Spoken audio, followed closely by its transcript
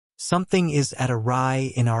Something is at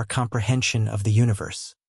awry in our comprehension of the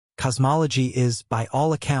universe. Cosmology is, by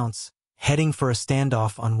all accounts, heading for a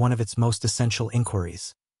standoff on one of its most essential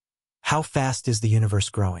inquiries. How fast is the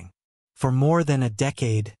universe growing? For more than a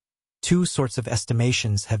decade, two sorts of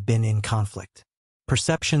estimations have been in conflict.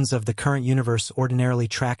 Perceptions of the current universe ordinarily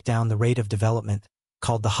track down the rate of development,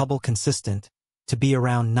 called the Hubble consistent, to be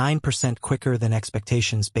around 9% quicker than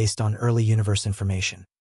expectations based on early universe information.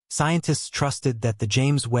 Scientists trusted that the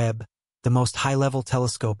James Webb, the most high-level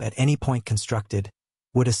telescope at any point constructed,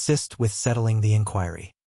 would assist with settling the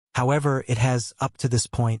inquiry. However, it has, up to this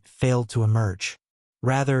point, failed to emerge.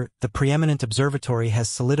 Rather, the preeminent observatory has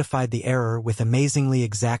solidified the error with amazingly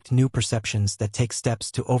exact new perceptions that take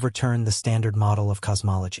steps to overturn the standard model of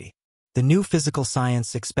cosmology. The new physical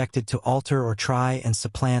science expected to alter or try and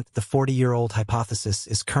supplant the 40-year-old hypothesis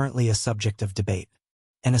is currently a subject of debate.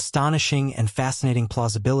 An astonishing and fascinating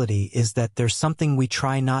plausibility is that there's something we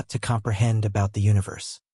try not to comprehend about the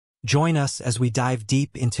universe. Join us as we dive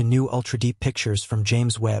deep into new ultra-deep pictures from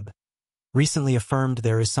James Webb. Recently affirmed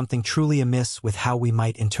there is something truly amiss with how we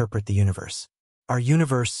might interpret the universe. Our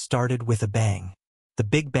universe started with a bang. The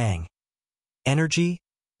Big Bang. Energy,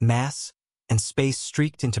 mass, and space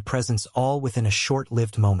streaked into presence all within a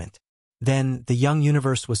short-lived moment. Then, the young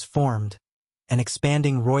universe was formed, an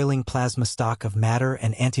expanding, roiling plasma stock of matter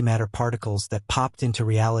and antimatter particles that popped into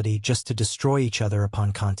reality just to destroy each other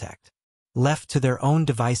upon contact. Left to their own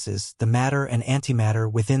devices, the matter and antimatter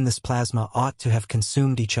within this plasma ought to have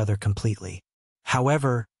consumed each other completely.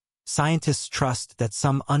 However, scientists trust that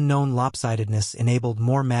some unknown lopsidedness enabled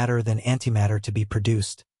more matter than antimatter to be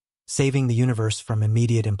produced, saving the universe from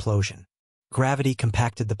immediate implosion. Gravity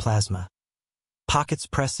compacted the plasma, pockets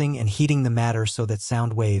pressing and heating the matter so that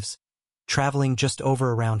sound waves, traveling just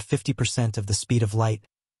over around 50% of the speed of light,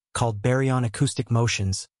 called baryon acoustic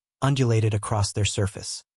motions, undulated across their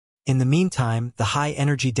surface. In the meantime, the high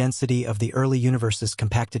energy density of the early universe's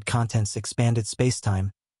compacted contents expanded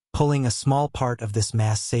spacetime, pulling a small part of this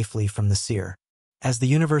mass safely from the sphere. As the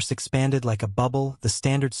universe expanded like a bubble, the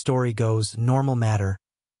standard story goes, normal matter,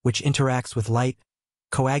 which interacts with light,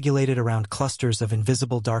 coagulated around clusters of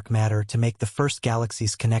invisible dark matter to make the first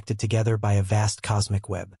galaxies connected together by a vast cosmic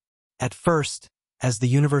web. At first, as the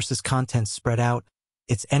universe's contents spread out,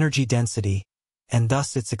 its energy density, and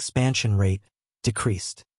thus its expansion rate,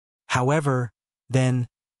 decreased. However, then,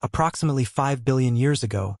 approximately 5 billion years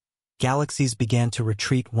ago, galaxies began to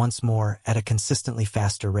retreat once more at a consistently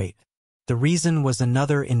faster rate. The reason was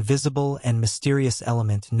another invisible and mysterious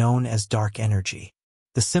element known as dark energy.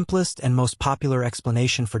 The simplest and most popular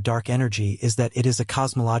explanation for dark energy is that it is a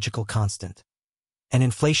cosmological constant, an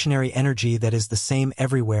inflationary energy that is the same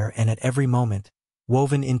everywhere and at every moment,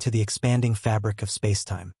 woven into the expanding fabric of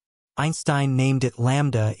spacetime. Einstein named it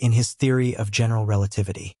lambda in his theory of general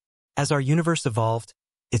relativity. As our universe evolved,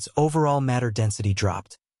 its overall matter density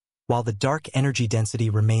dropped, while the dark energy density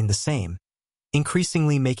remained the same,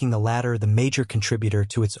 increasingly making the latter the major contributor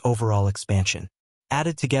to its overall expansion.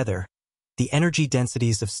 Added together, the energy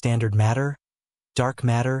densities of standard matter, dark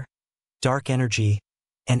energy,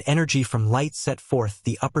 and energy from light set forth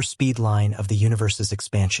the upper speed line of the universe's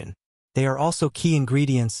expansion. They are also key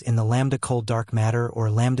ingredients in the lambda cold dark matter or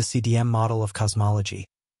lambda CDM model of cosmology,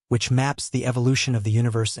 which maps the evolution of the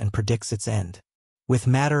universe and predicts its end. With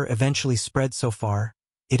matter eventually spread so far,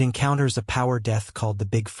 it encounters a power death called the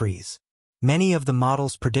Big Freeze. Many of the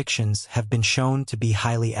model's predictions have been shown to be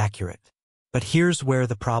highly accurate. But here's where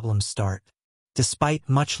the problems start. Despite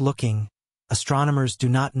much looking, astronomers do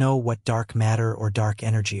not know what dark matter or dark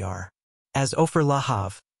energy are. As Ofer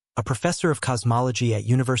Lahav, a professor of cosmology at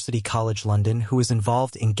University College London who is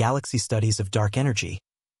involved in galaxy studies of dark energy,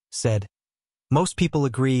 said, "Most people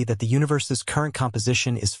agree that the universe's current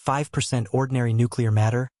composition is 5% ordinary nuclear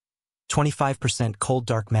matter, 25% cold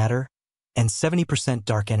dark matter, and 70%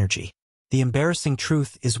 dark energy. The embarrassing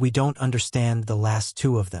truth is we don't understand the last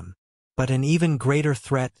two of them. But an even greater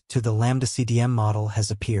threat to the lambda CDM model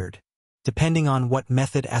has appeared. Depending on what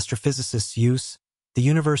method astrophysicists use, the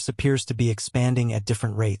universe appears to be expanding at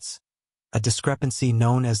different rates, a discrepancy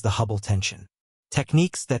known as the Hubble tension.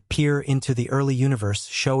 Techniques that peer into the early universe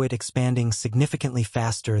show it expanding significantly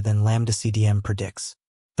faster than lambda CDM predicts.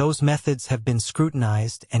 Those methods have been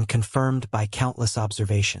scrutinized and confirmed by countless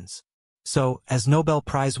observations. So, as Nobel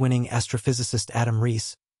Prize-winning astrophysicist Adam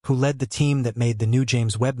Rees, who led the team that made the new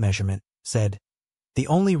James Webb measurement, said, "The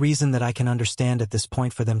only reason that I can understand at this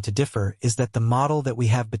point for them to differ is that the model that we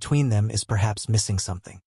have between them is perhaps missing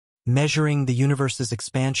something. Measuring the universe's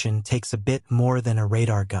expansion takes a bit more than a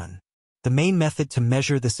radar gun. The main method to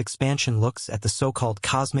measure this expansion looks at the so-called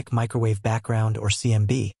cosmic microwave background or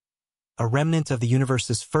CMB, a remnant of the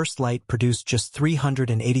universe's first light produced just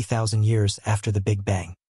 380,000 years after the Big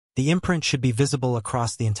Bang. The imprint should be visible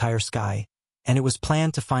across the entire sky, and it was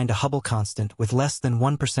planned to find a Hubble constant with less than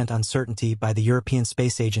 1% uncertainty by the European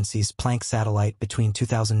Space Agency's Planck satellite between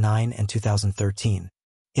 2009 and 2013.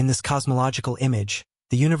 In this cosmological image,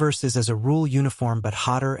 the universe is as a rule uniform but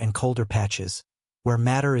hotter and colder patches, where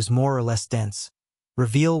matter is more or less dense,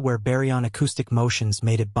 reveal where baryon acoustic motions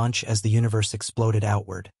made it bunch as the universe exploded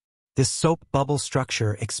outward. This soap bubble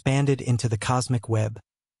structure expanded into the cosmic web,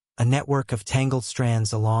 a network of tangled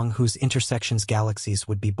strands along whose intersections galaxies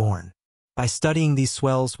would be born. By studying these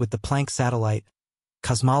swells with the Planck satellite,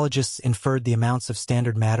 cosmologists inferred the amounts of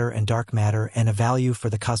standard matter and dark matter and a value for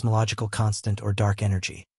the cosmological constant or dark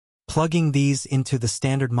energy. Plugging these into the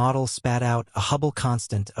standard model spat out a Hubble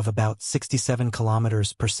constant of about 67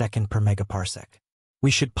 kilometers per second per megaparsec.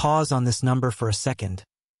 We should pause on this number for a second.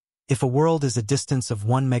 If a world is a distance of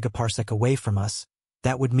 1 megaparsec away from us,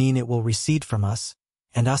 that would mean it will recede from us,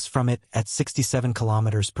 and us from it at 67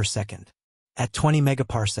 kilometers per second. At 20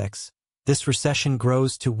 megaparsecs, this recession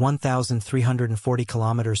grows to 1,340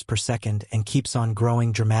 kilometers per second and keeps on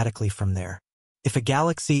growing dramatically from there. If a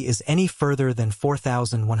galaxy is any further than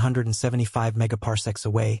 4,175 megaparsecs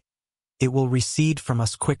away, it will recede from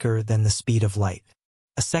us quicker than the speed of light.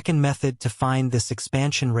 A second method to find this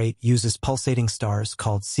expansion rate uses pulsating stars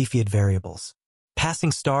called Cepheid variables.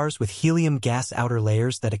 Passing stars with helium gas outer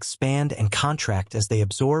layers that expand and contract as they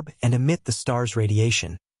absorb and emit the star's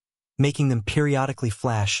radiation, making them periodically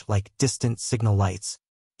flash like distant signal lights.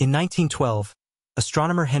 In 1912,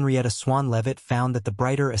 astronomer Henrietta Swan Leavitt found that the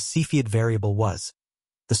brighter a Cepheid variable was,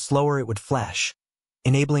 the slower it would flash,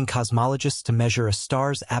 enabling cosmologists to measure a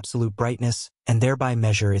star's absolute brightness and thereby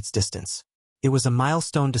measure its distance. It was a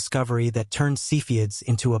milestone discovery that turned Cepheids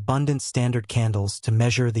into abundant standard candles to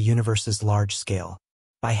measure the universe's large scale.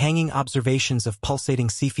 By hanging observations of pulsating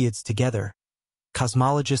Cepheids together,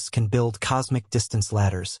 cosmologists can build cosmic distance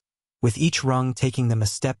ladders, with each rung taking them a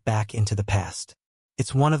step back into the past.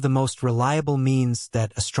 It's one of the most reliable means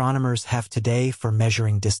that astronomers have today for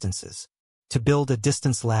measuring distances. To build a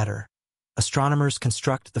distance ladder, astronomers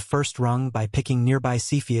construct the first rung by picking nearby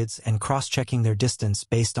Cepheids and cross-checking their distance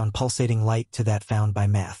based on pulsating light to that found by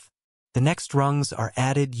math. The next rungs are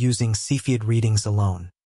added using Cepheid readings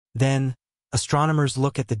alone. Then, astronomers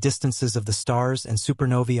look at the distances of the stars and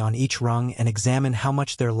supernovae on each rung and examine how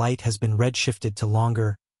much their light has been redshifted to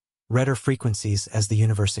longer, redder frequencies as the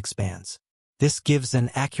universe expands. This gives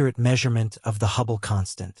an accurate measurement of the Hubble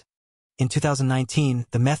constant. In 2019,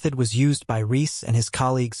 the method was used by Rees and his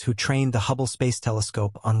colleagues who trained the Hubble Space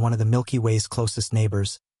Telescope on one of the Milky Way's closest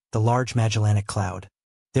neighbors, the Large Magellanic Cloud.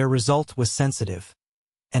 Their result was sensitive,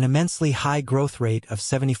 an immensely high growth rate of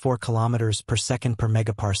 74 kilometers per second per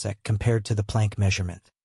megaparsec compared to the Planck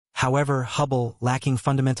measurement. However, Hubble, lacking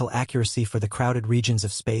fundamental accuracy for the crowded regions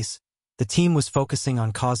of space, the team was focusing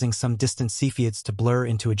on causing some distant Cepheids to blur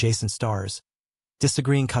into adjacent stars.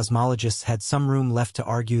 Disagreeing cosmologists had some room left to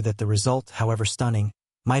argue that the result, however stunning,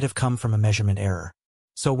 might have come from a measurement error.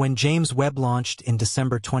 So when James Webb launched in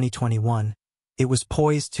December 2021, it was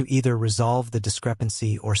poised to either resolve the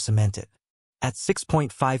discrepancy or cement it. At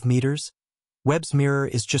 6.5 meters, Webb's mirror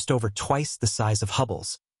is just over twice the size of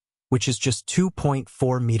Hubble's, which is just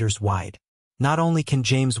 2.4 meters wide. Not only can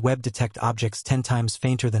James Webb detect objects 10 times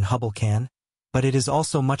fainter than Hubble can, but it is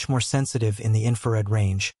also much more sensitive in the infrared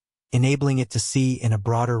range, enabling it to see in a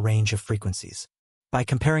broader range of frequencies. By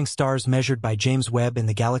comparing stars measured by James Webb in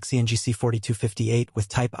the galaxy NGC 4258 with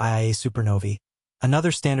type Ia supernovae,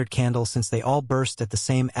 another standard candle since they all burst at the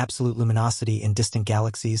same absolute luminosity in distant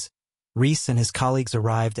galaxies, Rees and his colleagues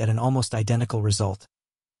arrived at an almost identical result,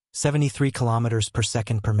 73 kilometers per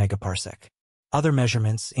second per megaparsec. Other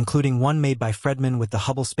measurements, including one made by Fredman with the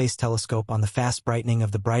Hubble Space Telescope on the fast brightening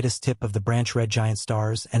of the brightest tip of the branch red giant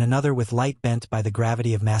stars and another with light bent by the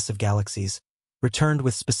gravity of massive galaxies, returned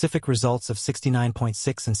with specific results of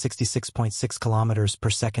 69.6 and 66.6 kilometers per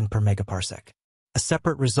second per megaparsec. A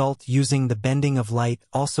separate result using the bending of light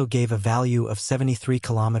also gave a value of 73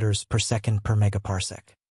 kilometers per second per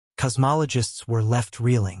megaparsec. Cosmologists were left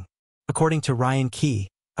reeling. According to Ryan Key,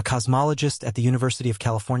 a cosmologist at the University of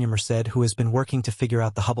California, Merced, who has been working to figure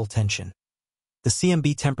out the Hubble tension, the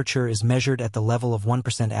CMB temperature is measured at the level of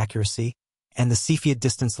 1% accuracy, and the Cepheid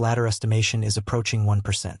distance ladder estimation is approaching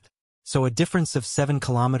 1%. So a difference of 7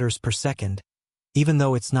 kilometers per second, even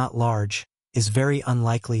though it's not large, is very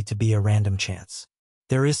unlikely to be a random chance.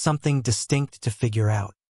 There is something distinct to figure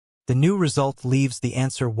out. The new result leaves the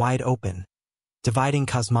answer wide open, dividing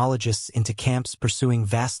cosmologists into camps pursuing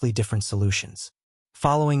vastly different solutions.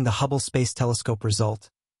 Following the Hubble Space Telescope result,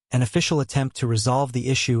 An official attempt to resolve the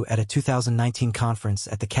issue at a 2019 conference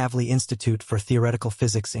at the Kavli Institute for Theoretical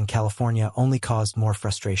Physics in California only caused more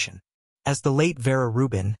frustration. As the late Vera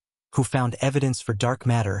Rubin, who found evidence for dark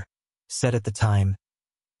matter, said at the time,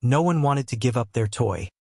 "No one wanted to give up their toy.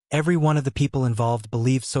 Every one of the people involved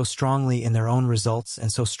believed so strongly in their own results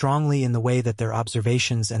and so strongly in the way that their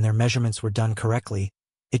observations and their measurements were done correctly,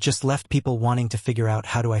 it just left people wanting to figure out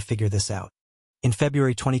how do I figure this out." In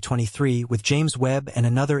February 2023, with James Webb and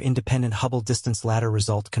another independent Hubble Distance Ladder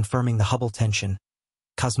result confirming the Hubble tension,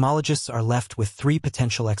 cosmologists are left with three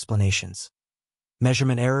potential explanations: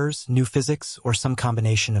 measurement errors, new physics, or some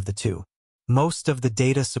combination of the two. Most of the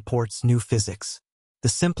data supports new physics. The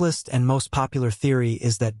simplest and most popular theory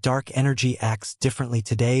is that dark energy acts differently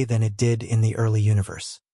today than it did in the early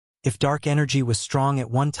universe. If dark energy was strong at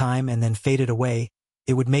one time and then faded away,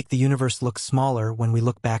 it would make the universe look smaller when we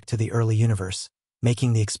look back to the early universe,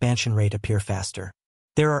 making the expansion rate appear faster.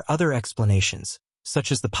 There are other explanations,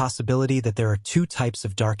 such as the possibility that there are two types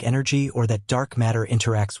of dark energy or that dark matter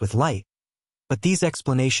interacts with light, but these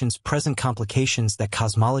explanations present complications that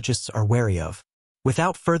cosmologists are wary of.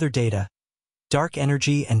 Without further data, dark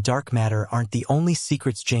energy and dark matter aren't the only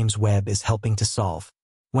secrets James Webb is helping to solve.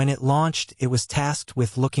 When it launched, it was tasked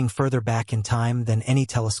with looking further back in time than any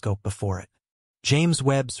telescope before it. James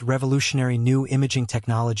Webb's revolutionary new imaging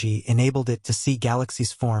technology enabled it to see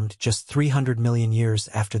galaxies formed just 300 million years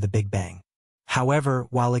after the Big Bang. However,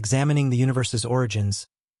 while examining the universe's origins,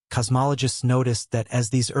 cosmologists noticed that as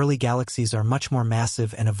these early galaxies are much more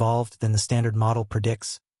massive and evolved than the standard model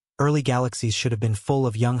predicts, early galaxies should have been full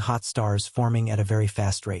of young hot stars forming at a very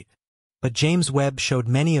fast rate. But James Webb showed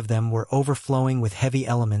many of them were overflowing with heavy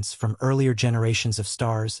elements from earlier generations of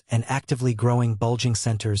stars and actively growing bulging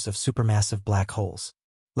centers of supermassive black holes.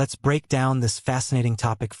 Let's break down this fascinating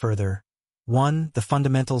topic further. 1. The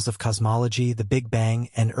fundamentals of cosmology, the Big Bang,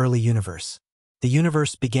 and early universe. The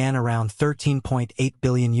universe began around 13.8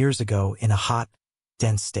 billion years ago in a hot,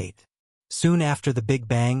 dense state. Soon after the Big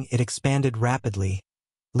Bang, it expanded rapidly,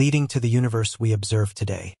 leading to the universe we observe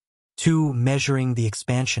today. 2. Measuring the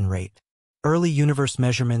expansion rate. Early universe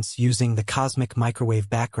measurements using the cosmic microwave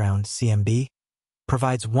background, CMB,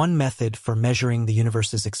 provides one method for measuring the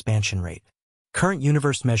universe's expansion rate. Current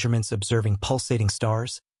universe measurements observing pulsating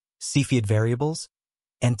stars, Cepheid variables,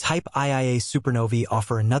 and type Ia supernovae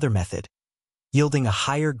offer another method, yielding a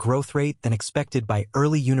higher growth rate than expected by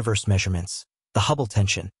early universe measurements, the Hubble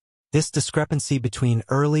tension. This discrepancy between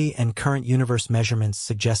early and current universe measurements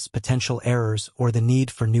suggests potential errors or the need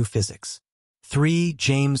for new physics. 3.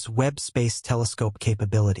 James Webb Space Telescope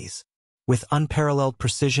capabilities. With unparalleled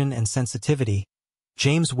precision and sensitivity,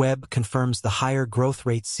 James Webb confirms the higher growth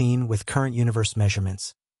rate seen with current universe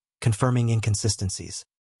measurements, confirming inconsistencies.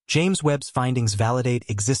 James Webb's findings validate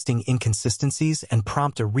existing inconsistencies and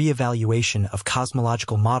prompt a reevaluation of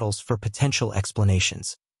cosmological models for potential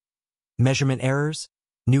explanations. Measurement errors,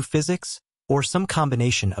 new physics, or some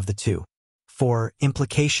combination of the two. 4.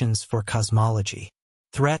 Implications for cosmology.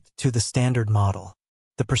 Threat to the standard model.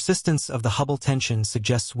 The persistence of the Hubble tension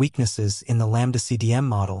suggests weaknesses in the lambda CDM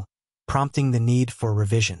model, prompting the need for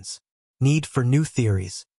revisions. Need for new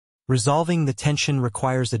theories. Resolving the tension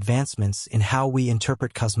requires advancements in how we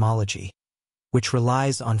interpret cosmology, which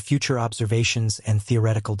relies on future observations and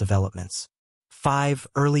theoretical developments. 5.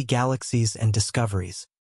 Early galaxies and discoveries.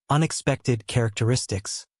 Unexpected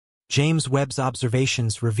characteristics. James Webb's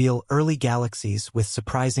observations reveal early galaxies with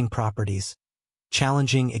surprising properties,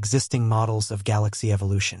 challenging existing models of galaxy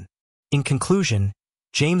evolution. In conclusion,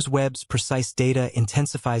 James Webb's precise data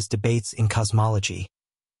intensifies debates in cosmology,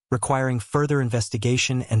 requiring further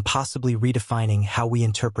investigation and possibly redefining how we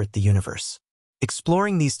interpret the universe.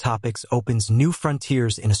 Exploring these topics opens new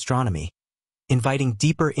frontiers in astronomy, inviting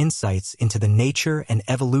deeper insights into the nature and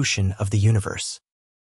evolution of the universe.